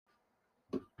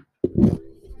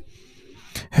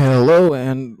Hello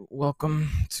and welcome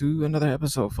to another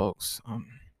episode, folks.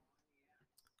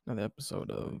 Another episode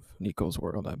of Nico's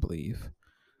World, I believe,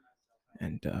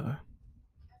 and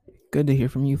good to hear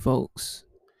from you, folks.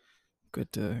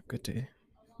 Good to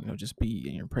just be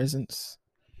in your presence.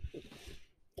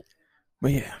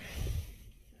 But yeah,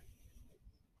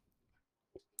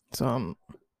 so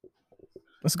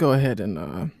let's go ahead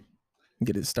and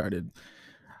get it started.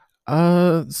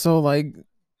 So like,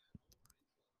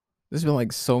 there's been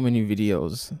like so many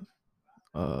videos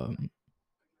um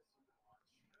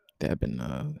that have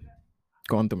been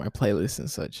going through my playlist and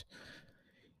such.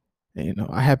 And,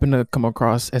 I happened to come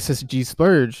across SSG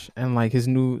Splurge and like his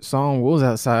new song "Wolves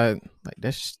Outside." Like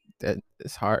that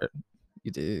is hard.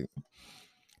 You did.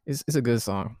 It's a good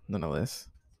song nonetheless.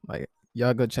 Like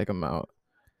y'all go check him out.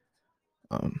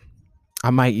 Um, I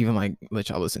might even like let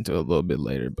y'all listen to it a little bit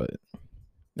later, but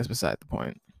that's beside the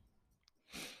point.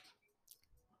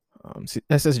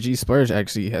 SSG Splurge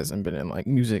actually hasn't been in like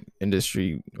music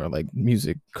industry or like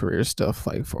music career stuff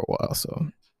like for a while, so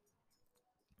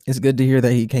it's good to hear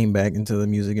that he came back into the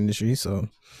music industry. So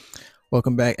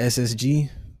welcome back, SSG.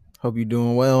 Hope you're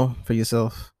doing well for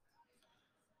yourself.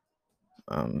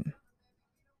 Um,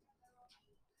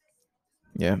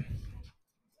 yeah,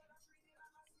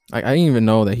 I didn't even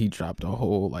know that he dropped a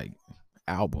whole like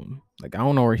album. Like I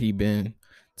don't know where he been.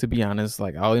 To be honest,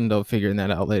 like I'll end up figuring that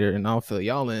out later, and I'll fill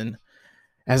y'all in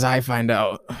as I find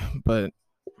out. But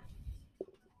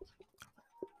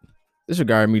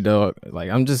disregard me, dog. Like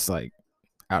I'm just like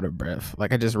out of breath.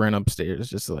 Like I just ran upstairs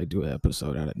just to like do an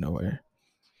episode out of nowhere.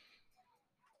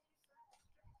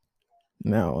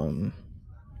 Now,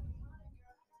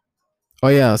 oh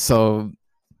yeah, so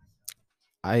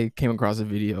I came across a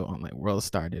video on like World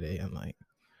Star today, and like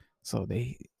so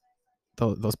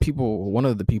those people, one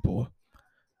of the people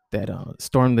that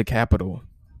stormed the Capitol,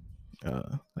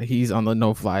 like he's on the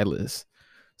no-fly list.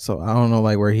 So I don't know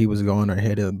like where he was going or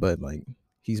headed, but like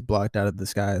he's blocked out of the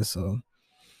skies. So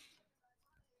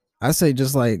I say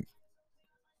just like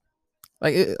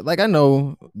I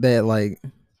know that like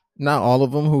not all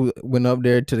of them who went up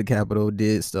there to the Capitol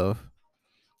did stuff,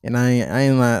 and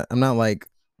I'm not like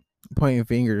pointing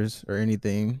fingers or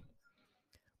anything,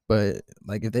 but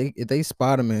like if they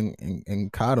spot him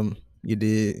and caught him, you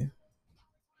did.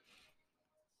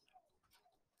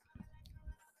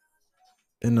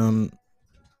 And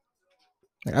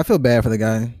like I feel bad for the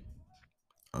guy.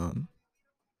 Um,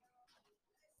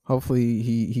 hopefully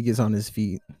he gets on his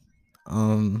feet.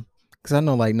 Because I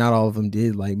know like not all of them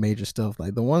did like major stuff.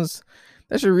 Like the ones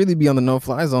that should really be on the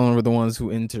no-fly zone were the ones who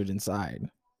entered inside.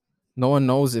 No one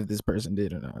knows if this person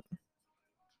did or not.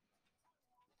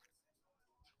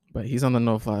 But he's on the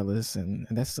no-fly list, and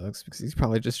that sucks because he's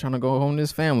probably just trying to go home to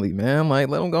his family, man. Like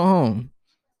let him go home.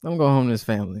 Let him go home to his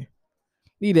family.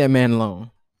 Leave that man alone.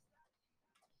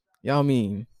 Y'all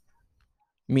mean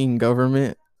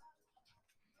government,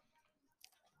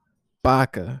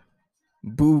 Baka,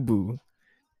 Boo Boo,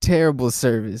 terrible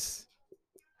service.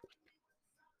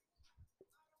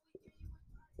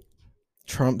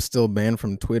 Trump still banned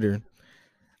from Twitter.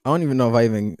 I don't even know if I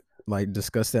even like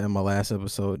discussed that in my last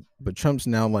episode, but Trump's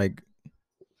now like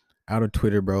out of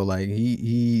Twitter, bro. Like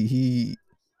he's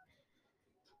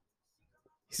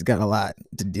got a lot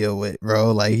to deal with,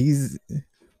 bro. Like he's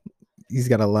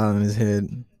got a lot on his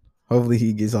head. Hopefully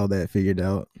he gets all that figured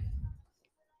out.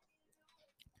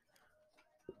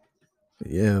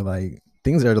 But yeah, like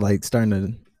things are like starting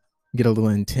to get a little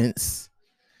intense.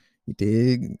 You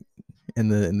dig? In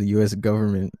the US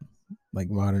government, like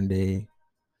modern day.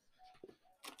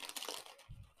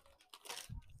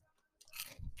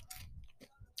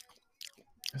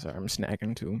 Sorry, I'm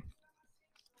snacking too.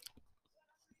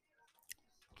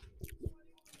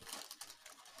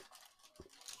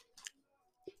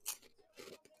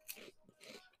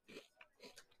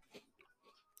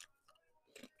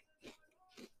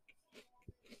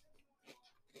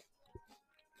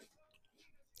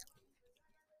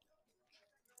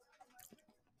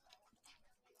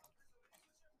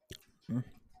 Mm,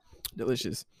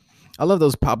 delicious. I love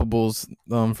those poppables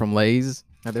from Lay's.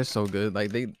 They're so good.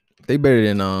 Like they better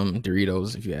than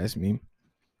Doritos if you ask me.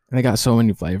 They got so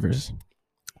many flavors.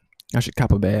 I should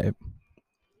cop a bag.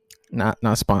 Not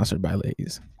sponsored by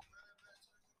Lay's.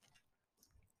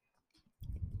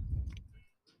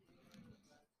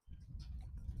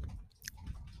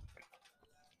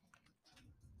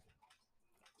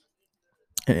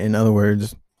 In other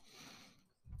words,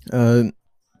 uh,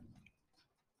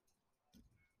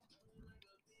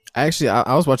 actually,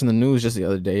 I was watching the news just the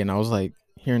other day, and I was like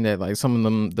hearing that like some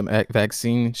of the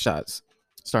vaccine shots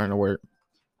starting to work.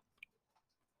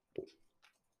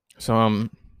 So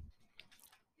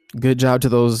good job to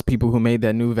those people who made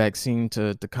that new vaccine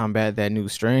to combat that new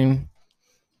strain.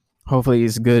 Hopefully,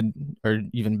 it's good or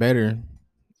even better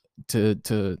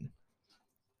to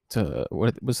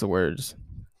what's the words,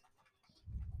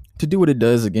 to do what it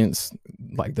does against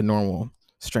like the normal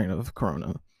strain of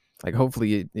corona. Like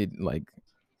hopefully it like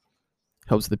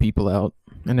helps the people out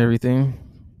and everything.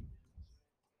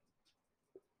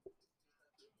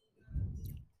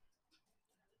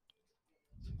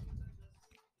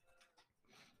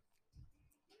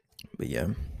 But yeah.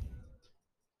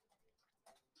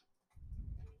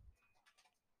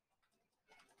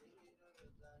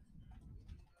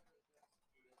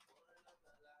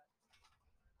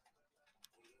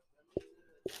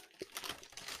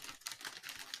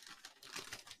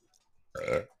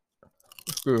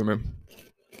 Screw me.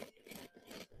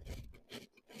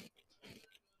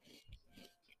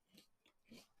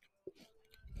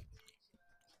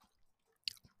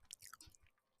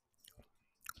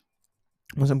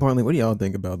 Most importantly, what do y'all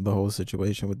think about the whole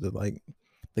situation with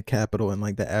the Capitol and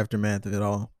like the aftermath of it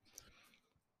all?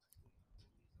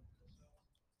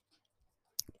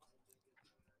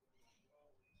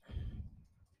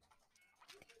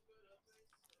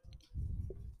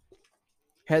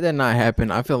 Had that not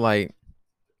happened, I feel like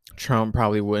Trump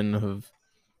probably wouldn't have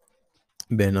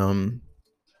been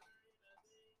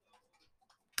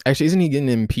actually, isn't he getting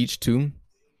impeached too?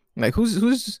 Like who's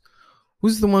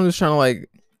the one who's trying to like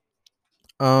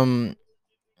um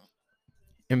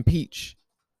impeach?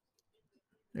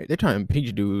 They're trying to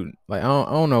impeach dude. Like I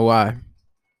don't know why.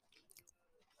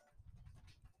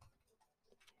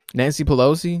 Nancy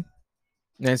Pelosi?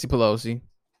 Nancy Pelosi.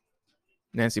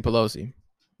 Nancy Pelosi.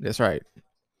 That's right.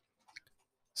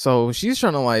 So she's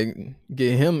trying to like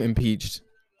get him impeached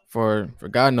for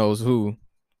God knows who,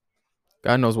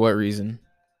 God knows what reason.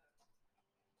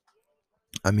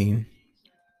 I mean,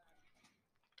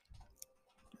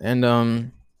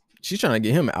 and she's trying to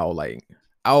get him out, like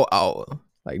out,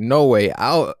 like no way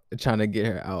out, trying to get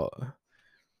her out.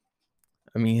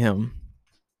 I mean him,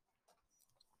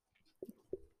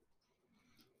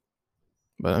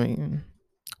 but I mean,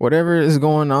 whatever is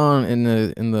going on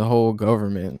in the whole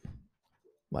government,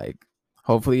 like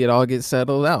hopefully it all gets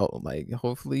settled out. Like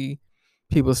hopefully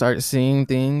people start seeing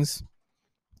things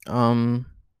um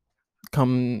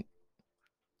come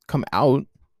come out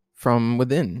from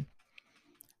within,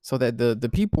 so that the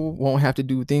people won't have to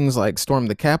do things like storm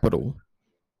the Capitol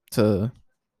to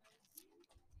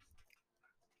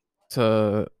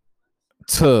to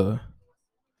to.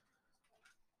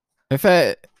 In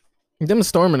fact, them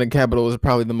storming the Capitol is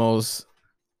probably the most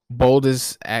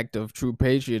boldest act of true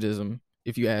patriotism,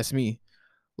 if you ask me.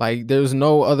 Like, there's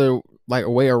no other like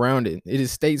way around it. It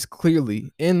is states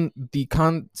clearly in the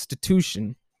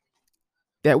Constitution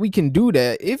that we can do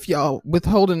that if y'all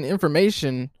withholding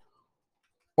information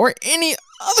or any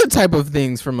other type of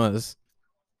things from us.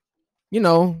 You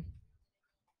know,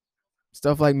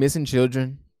 stuff like missing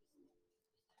children,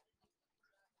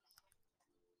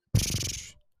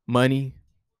 money,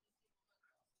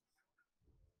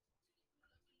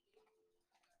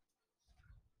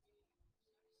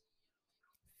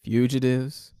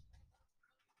 fugitives.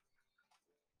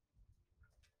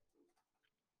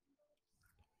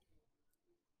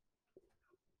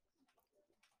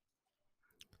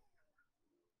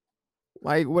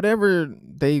 Like whatever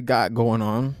they got going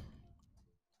on,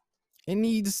 it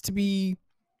needs to be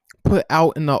put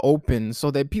out in the open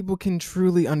so that people can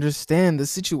truly understand the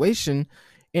situation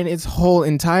in its whole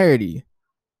entirety.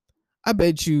 I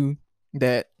bet you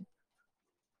that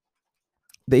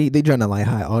they trying to like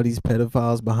hide all these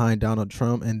pedophiles behind Donald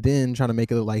Trump, and then trying to make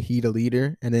it look like he the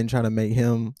leader, and then trying to make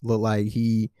him look like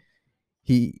he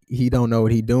don't know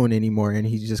what he doing anymore, and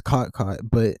he's just caught.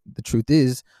 But the truth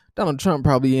is, Donald Trump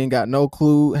probably ain't got no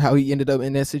clue how he ended up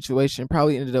in that situation.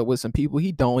 Probably ended up with some people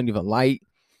he don't even like.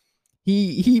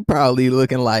 He probably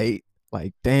looking like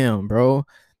damn, bro,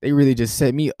 they really just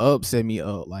set me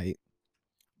up. Like,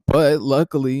 but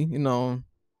luckily,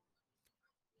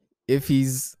 if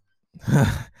he's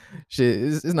shit,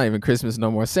 it's not even Christmas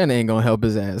no more. Santa ain't gonna help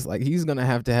his ass. Like, he's gonna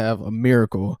have to have a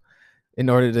miracle in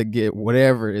order to get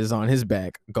whatever is on his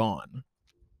back gone.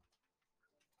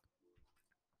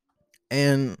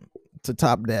 And to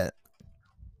top that,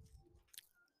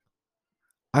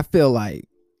 I feel like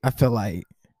I feel like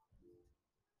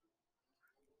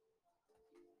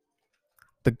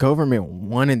the government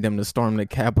wanted them to storm the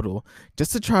Capitol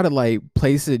just to try to like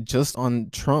place it just on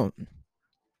Trump,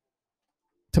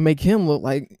 to make him look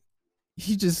like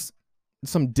he just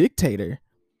some dictator.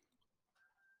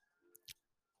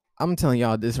 I'm telling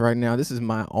y'all this right now. This is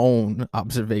my own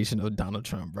observation of Donald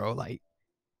Trump, bro. Like,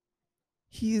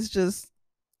 he is just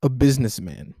a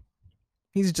businessman.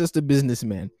 He's just a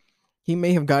businessman. He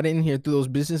may have got in here through those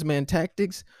businessman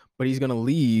tactics, but he's gonna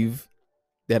leave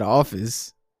that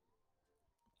office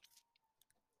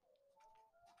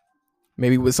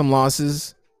maybe with some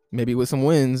losses, maybe with some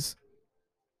wins,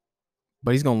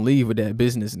 but he's gonna leave with that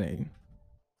business name.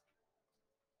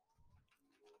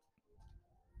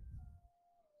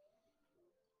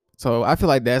 So I feel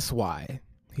like that's why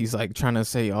he's like trying to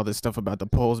say all this stuff about the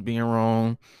polls being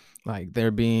wrong, like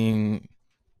they're being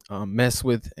messed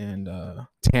with and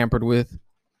tampered with,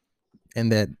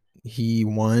 and that he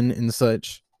won and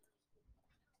such.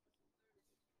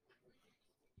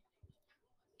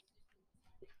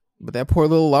 But that poor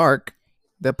little lark,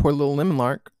 that poor little lemon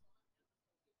lark,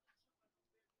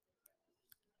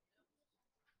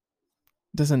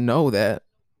 doesn't know that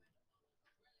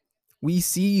we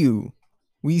see you.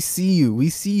 We see you. We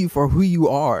see you for who you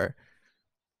are.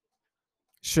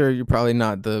 Sure, you're probably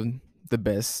not the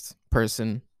best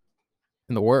person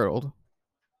in the world,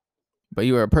 but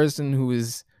you are a person who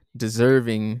is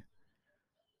deserving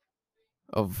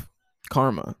of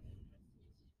karma.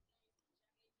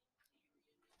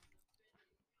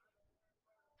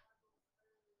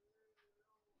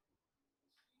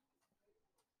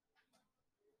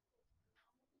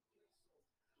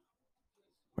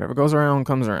 Whatever goes around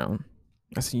comes around.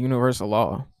 That's a universal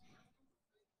law.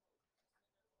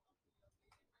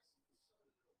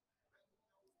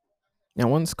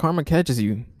 And once karma catches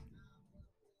you,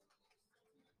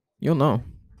 you'll know.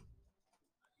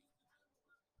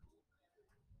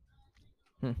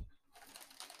 Hmm.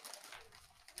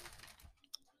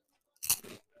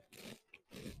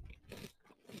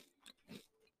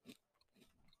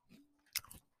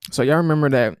 So y'all remember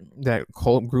that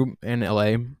cult group in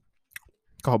LA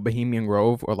called Bohemian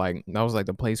Grove, or like that was like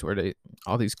the place where they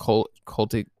all these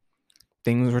cultic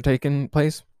things were taking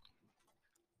place?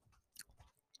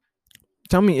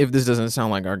 Tell me if this doesn't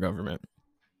sound like our government.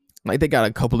 Like they got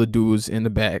a couple of dudes in the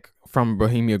back from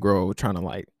Bohemia Grove trying to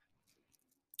like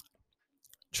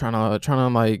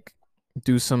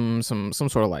do some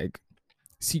sort of like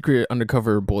secret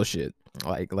undercover bullshit.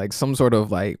 Like some sort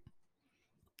of like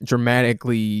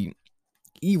dramatically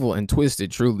evil and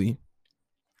twisted, truly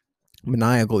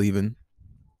maniacal even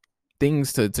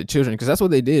things to children, because that's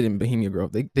what they did in Bohemia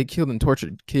Grove. They killed and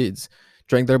tortured kids,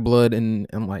 drank their blood and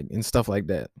like and stuff like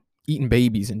that, eating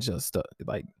babies and just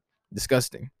like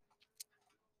disgusting,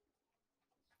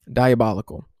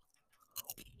 diabolical.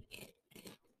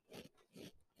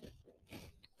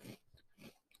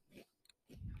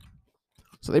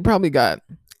 So they probably got,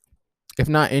 if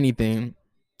not anything,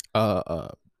 uh, uh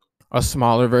a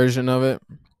smaller version of it,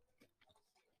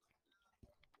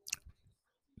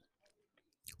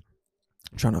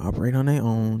 trying to operate on their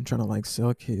own, trying to like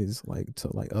sell kids like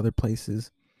to like other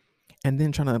places, and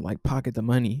then trying to like pocket the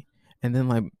money, and then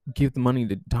like give the money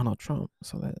to Donald Trump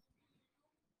so that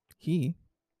he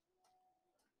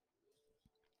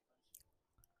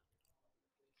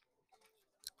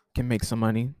can make some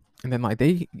money, and then like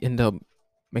they end up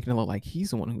making it look like he's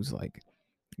the one who's like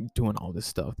doing all this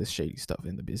stuff, this shady stuff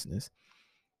in the business.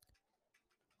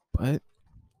 But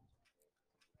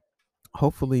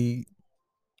hopefully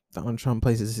Donald Trump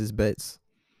places his bets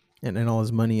and all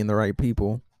his money in the right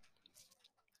people,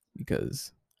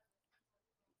 because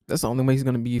that's the only way he's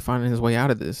going to be finding his way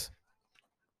out of this.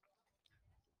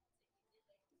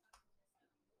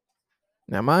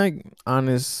 Now, my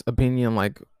honest opinion,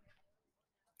 like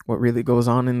what really goes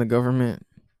on in the government,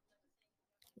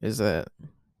 is that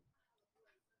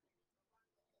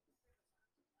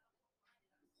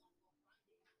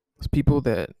it's people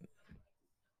that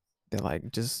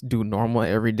like just do normal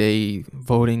everyday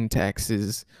voting,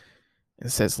 taxes,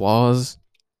 and sets laws.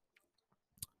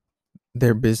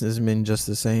 They're businessmen just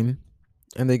the same,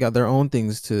 and they got their own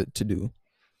things to do.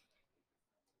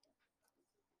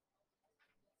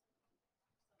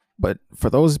 But for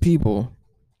those people,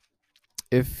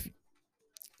 if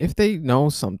if they know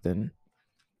something,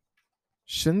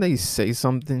 shouldn't they say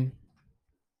something?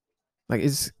 Like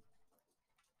it's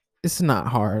not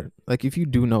hard. Like if you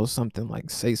do know something, like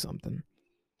say something.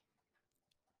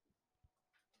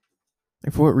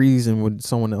 Like for what reason would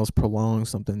someone else prolong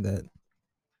something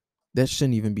that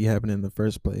shouldn't even be happening in the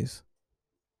first place?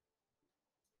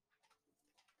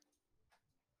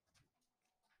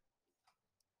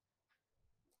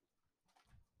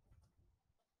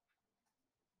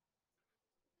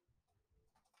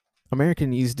 America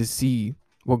needs to see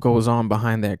what goes on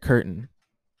behind that curtain.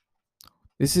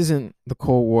 This isn't the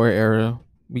Cold War era.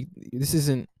 This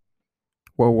isn't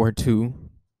World War II.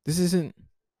 This isn't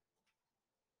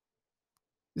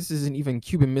this isn't even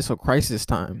Cuban Missile Crisis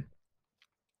time.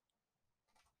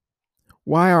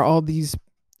 Why are all these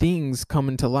things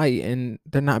coming to light and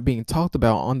they're not being talked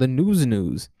about on the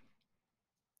news.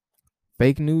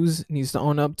 Fake news needs to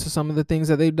own up to some of the things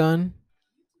that they've done,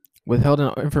 withheld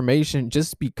information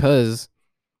just because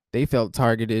they felt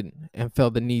targeted and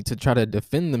felt the need to try to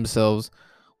defend themselves,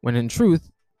 when in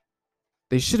truth,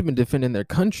 they should have been defending their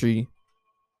country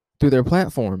through their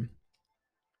platform.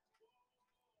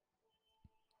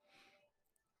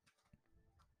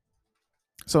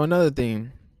 So another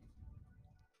thing,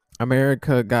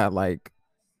 America got like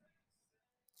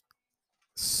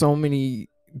so many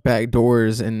back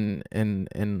doors and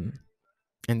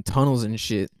tunnels and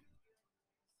shit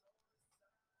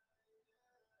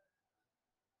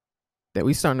that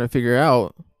we starting to figure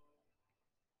out.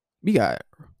 We got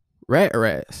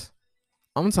rats.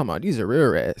 I'm talking about these are real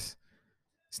rats.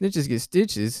 Snitches get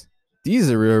stitches. These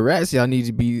are real rats. Y'all need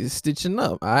to be stitching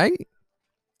up. All right.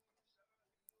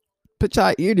 Put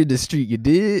y'all ear to the street. You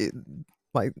did.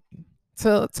 Like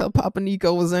tell Papa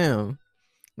Nico was am.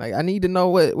 Like I need to know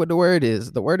what the word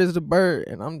is. The word is the bird,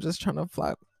 and I'm just trying to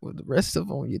fly with the rest of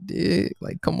them. You did.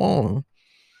 Like come on,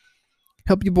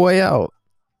 help your boy out.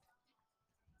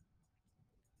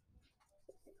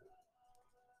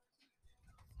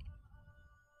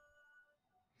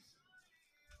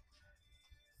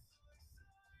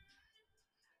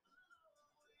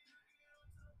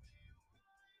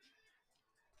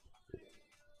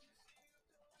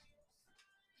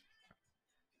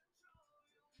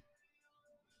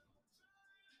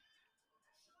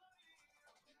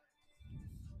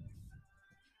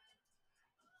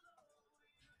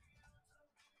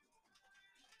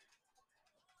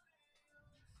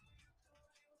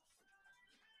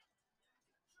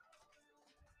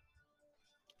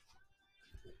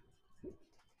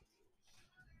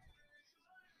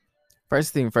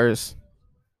 First thing first,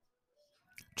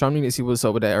 Trump need to see what's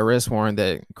up with that arrest warrant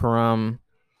that Karam,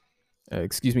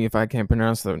 excuse me if I can't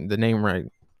pronounce the name right,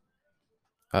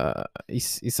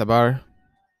 Isabar,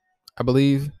 I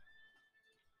believe.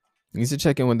 Needs to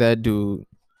check in with that dude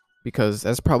because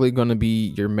that's probably going to be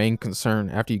your main concern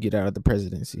after you get out of the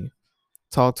presidency.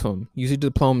 Talk to him. Use your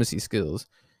diplomacy skills.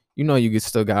 You know you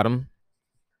still got them.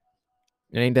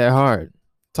 It ain't that hard.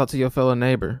 Talk to your fellow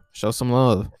neighbor. Show some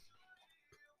love.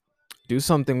 Do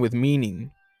something with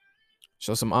meaning.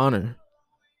 Show some honor.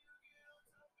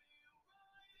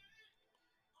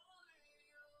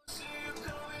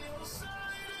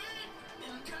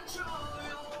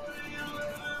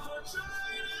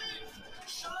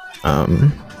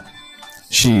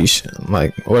 Sheesh.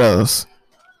 Like, what else?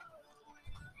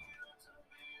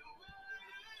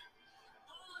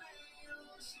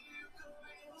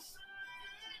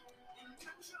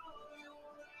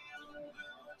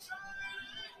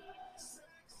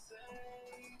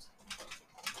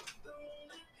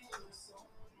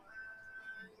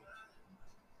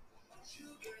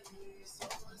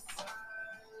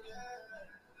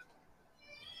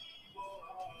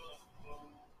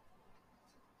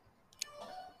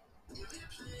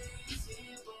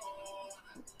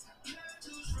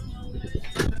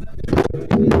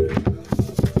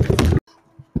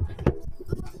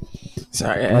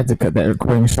 Sorry, I had to cut that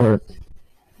recording short.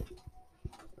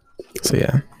 So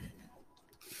yeah.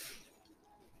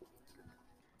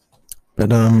 But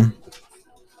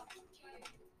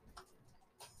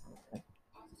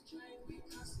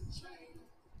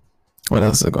what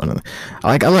else is going on?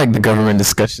 I like the government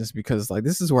discussions because like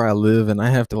this is where I live and I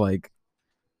have to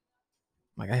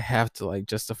I have to like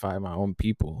justify my own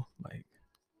people. Like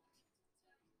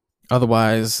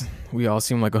otherwise we all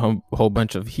seem like a whole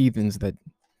bunch of heathens that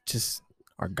just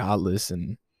are godless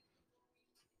and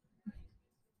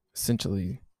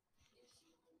essentially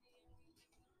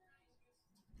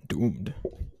doomed.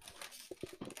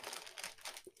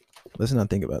 Let's not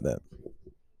think about that.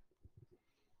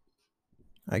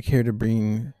 I care to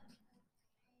bring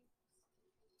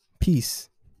peace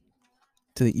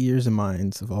to the ears and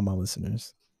minds of all my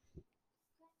listeners.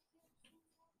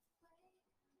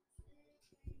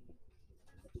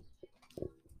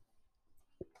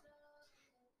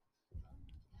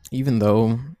 Even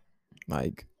though,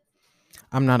 like,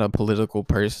 I'm not a political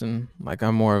person, like,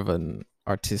 I'm more of an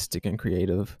artistic and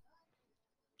creative.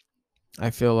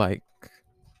 I feel like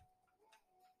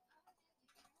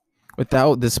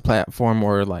without this platform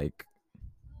or like,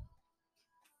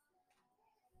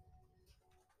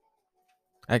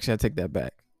 actually, I take that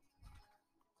back.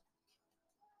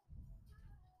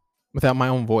 Without my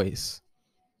own voice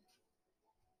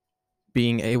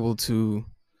being able to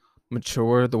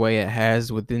mature the way it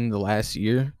has within the last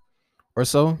year or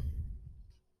so,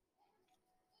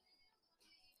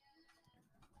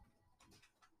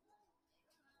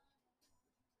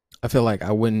 I feel like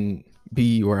I wouldn't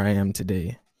be where I am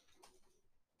today.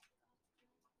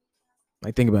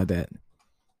 Like, think about that.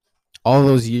 All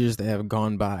those years that have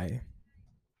gone by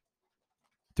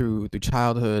through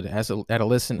childhood, as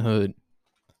adolescenthood,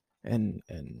 and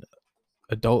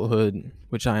adulthood,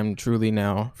 which I am truly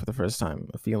now for the first time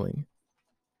feeling.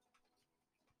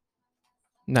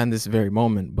 Not in this very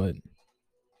moment, but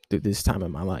through this time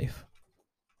in my life.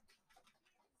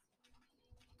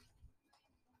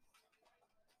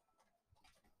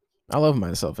 I love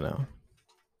myself now.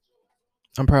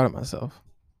 I'm proud of myself.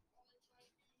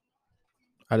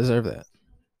 I deserve that.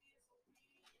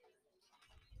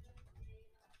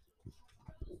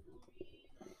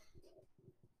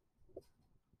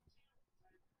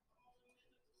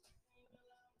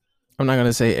 I'm not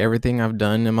gonna say everything I've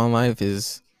done in my life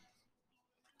is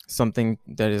something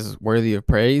that is worthy of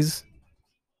praise,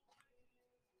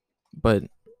 but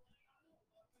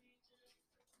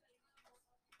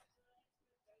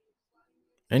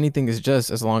anything is just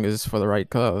as long as it's for the right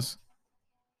cause.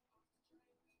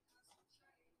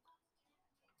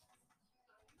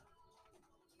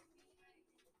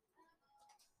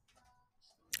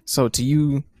 So to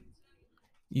you,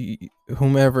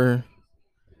 whomever,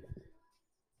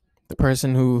 the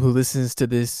person who listens to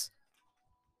this,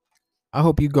 I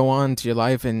hope you go on to your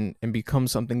life and become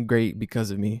something great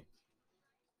because of me.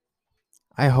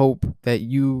 I hope that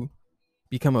you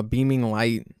become a beaming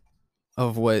light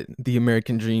of what the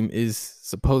American dream is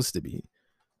supposed to be.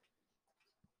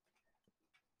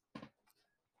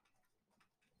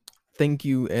 Thank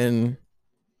you, and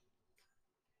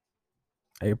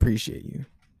I appreciate you.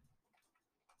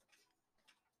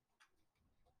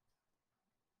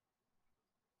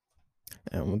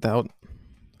 And without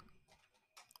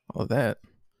all of that,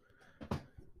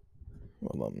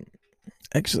 well,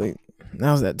 actually,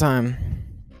 now's that time.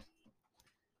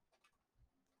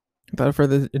 Without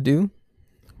further ado,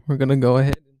 we're gonna go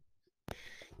ahead and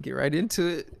get right into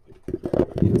it.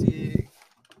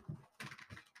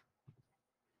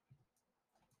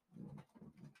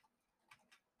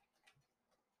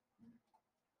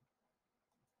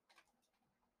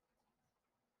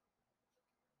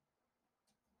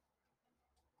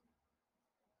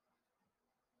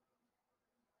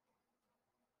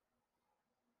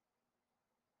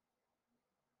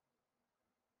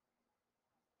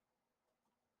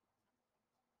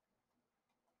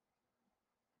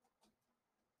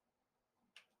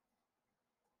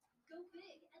 Go big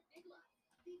at Big Lots.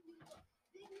 Big new look,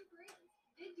 big new brands,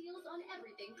 big deals on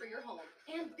everything for your home,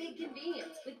 and big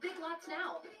convenience with Big Lots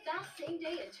now. Fast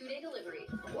same-day and 2-day delivery.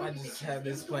 I just have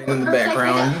this playing in the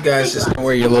background. You guys just don't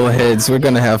wear your little heads. We're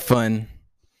gonna have fun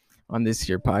on this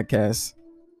here podcast.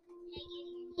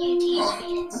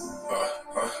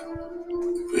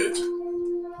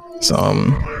 So,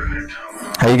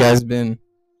 how you guys been?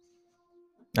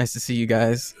 Nice to see you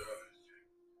guys.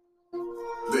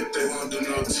 Bet they want to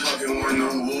know talking when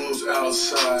them wolves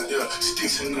outside. Yeah,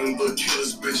 sticks in them but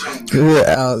killers, bitch. I'm good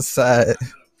outside.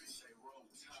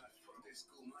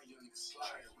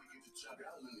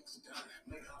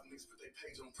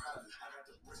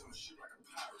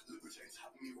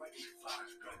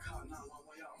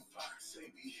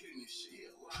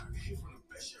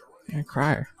 I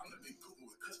cry.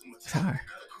 Sorry.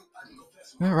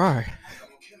 All right.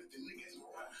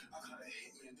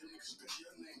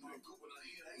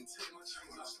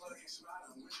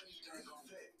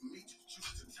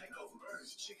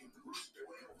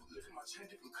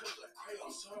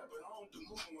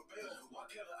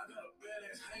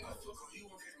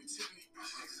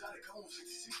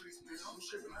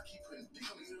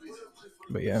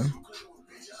 But yeah.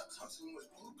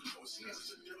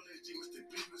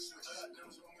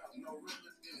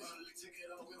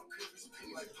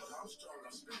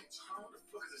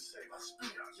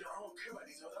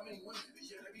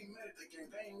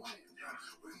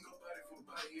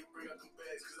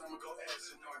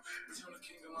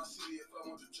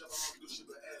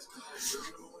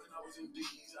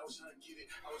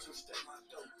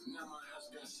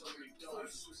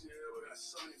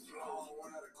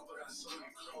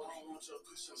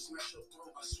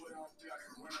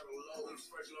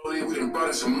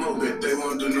 Some more that they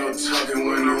won't do no talking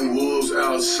when them wolves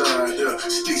outside. Yeah,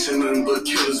 sticks in nothing but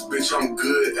killers, bitch. I'm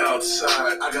good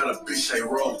outside. I got a bitch say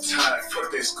roll tide.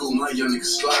 Fuck that school, my young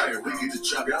niggas slide. We get the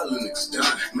job, y'all little niggas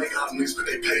down. Make hot niggas, but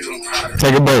they pay on private.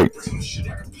 Take a break.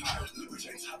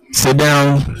 Sit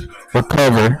down,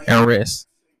 recover, and rest.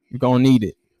 You're gonna need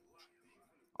it.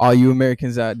 All you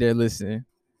Americans out there listening,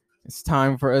 it's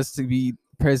time for us to be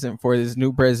present for this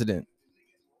new president.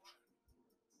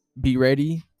 Be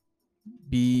ready,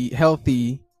 be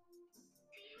healthy,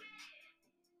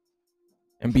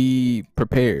 and be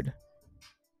prepared.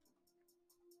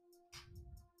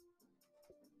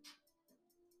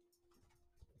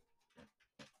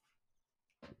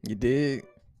 You did.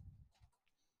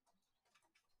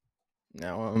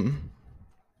 Now,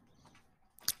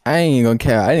 I ain't gonna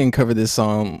care. I didn't cover this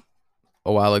song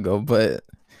a while ago, but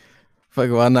fuck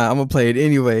it, why not? I'm gonna play it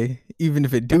anyway, even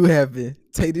if it do happen.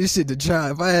 Take this shit to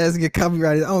trial. If I ask to get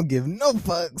copyrighted, I don't give no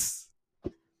fucks.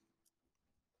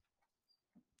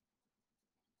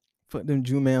 Fuck them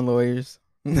Jew man lawyers.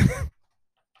 I'm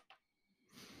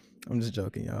just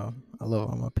joking, y'all. I love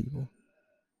all my people.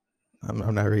 I'm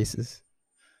not racist.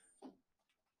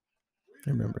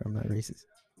 Remember, I'm not racist.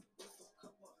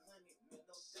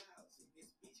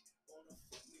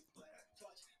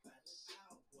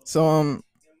 So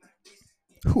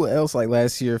who else like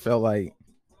last year felt like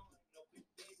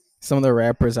some of the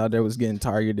rappers out there was getting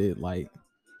targeted, like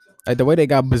the way they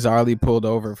got bizarrely pulled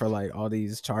over for like all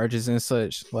these charges and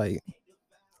such, like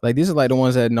these are like the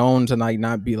ones that known to like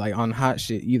not be like on hot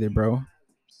shit either, bro.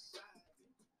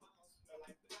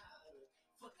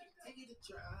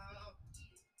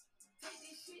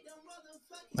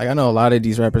 Like I know a lot of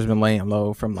these rappers been laying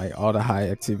low from like all the high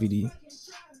activity,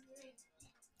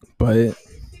 but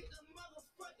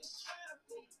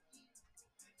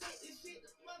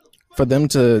for them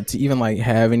to even like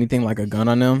have anything like a gun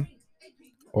on them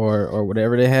or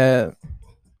whatever they had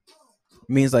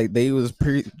means like they was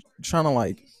trying to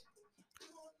like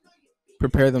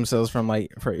prepare themselves from like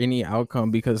for any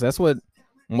outcome, because that's what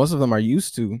most of them are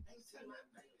used to.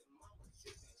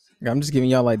 I'm just giving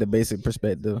y'all like the basic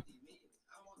perspective,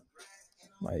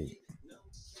 like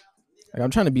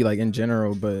I'm trying to be like in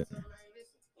general, but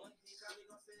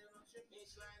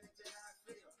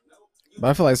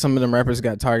I feel like some of them rappers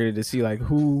got targeted to see like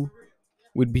who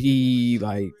would be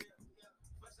like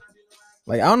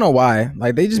I don't know why,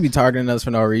 like they just be targeting us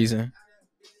for no reason.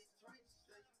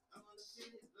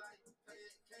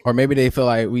 Or maybe they feel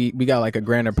like we got like a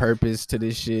grander purpose to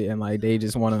this shit, and like they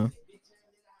just want to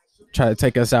try to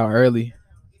take us out early.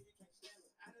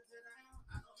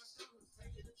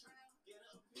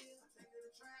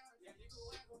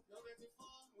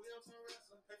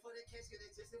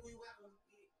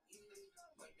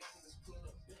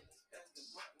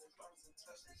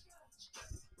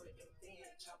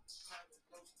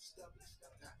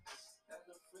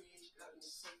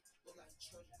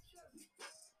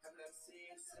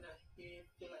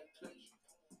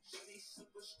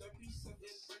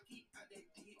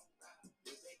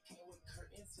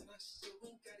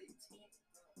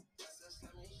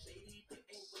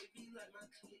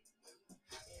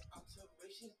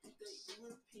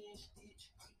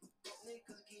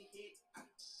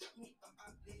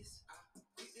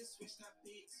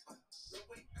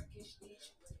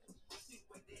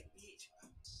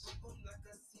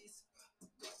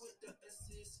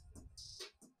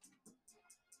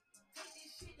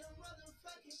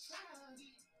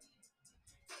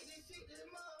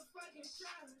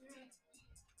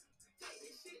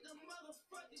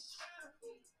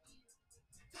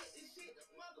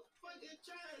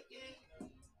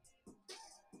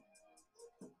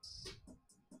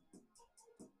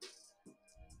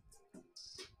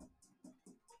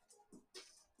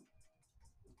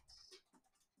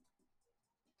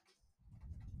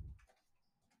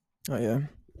 Oh yeah.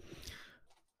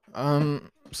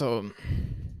 So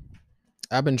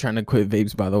I've been trying to quit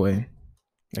vapes, by the way.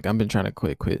 Like I've been trying to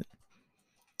quit.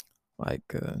 Like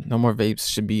no more vapes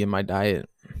should be in my diet,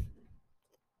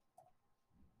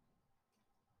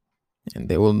 and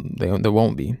they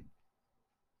won't be.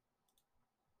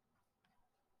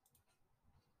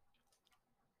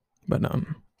 But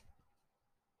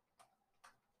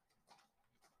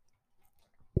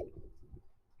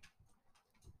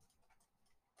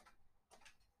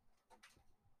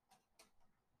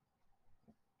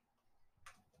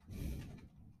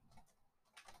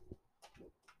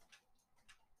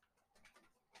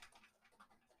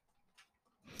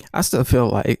I still feel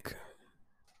like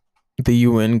the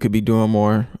UN could be doing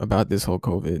more about this whole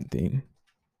COVID thing.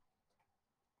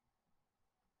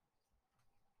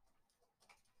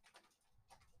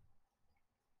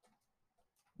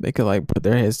 They could like put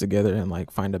their heads together and like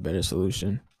find a better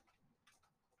solution.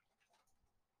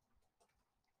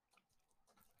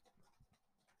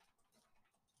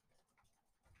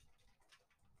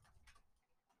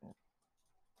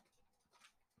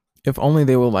 If only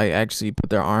they will like actually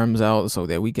put their arms out so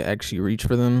that we could actually reach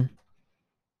for them.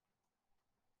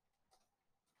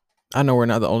 I know we're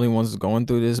not the only ones going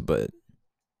through this, but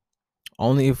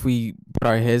only if we put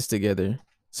our heads together.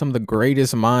 Some of the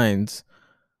greatest minds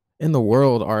in the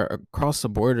world are across the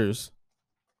borders.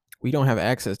 We don't have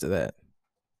access to that.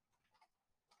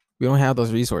 We don't have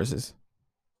those resources.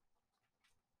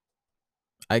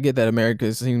 I get that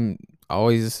America seems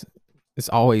always, it's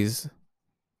always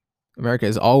America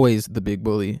is always the big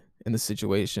bully in the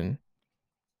situation,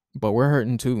 but we're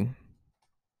hurting too.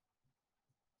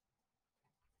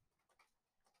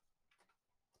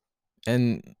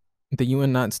 And the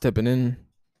UN not stepping in,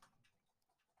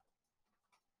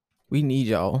 we need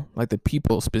y'all, like the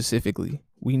people specifically.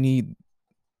 We need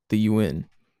the UN.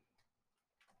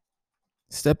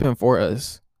 Step in for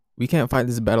us. We can't fight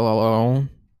this battle all alone.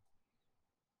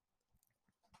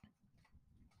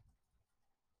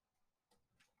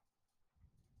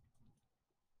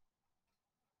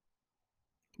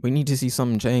 We need to see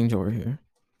something change over here.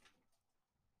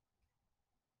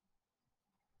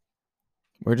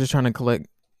 We're just trying to collect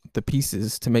the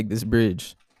pieces to make this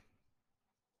bridge.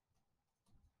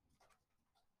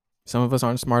 Some of us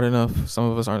aren't smart enough. Some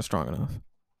of us aren't strong enough.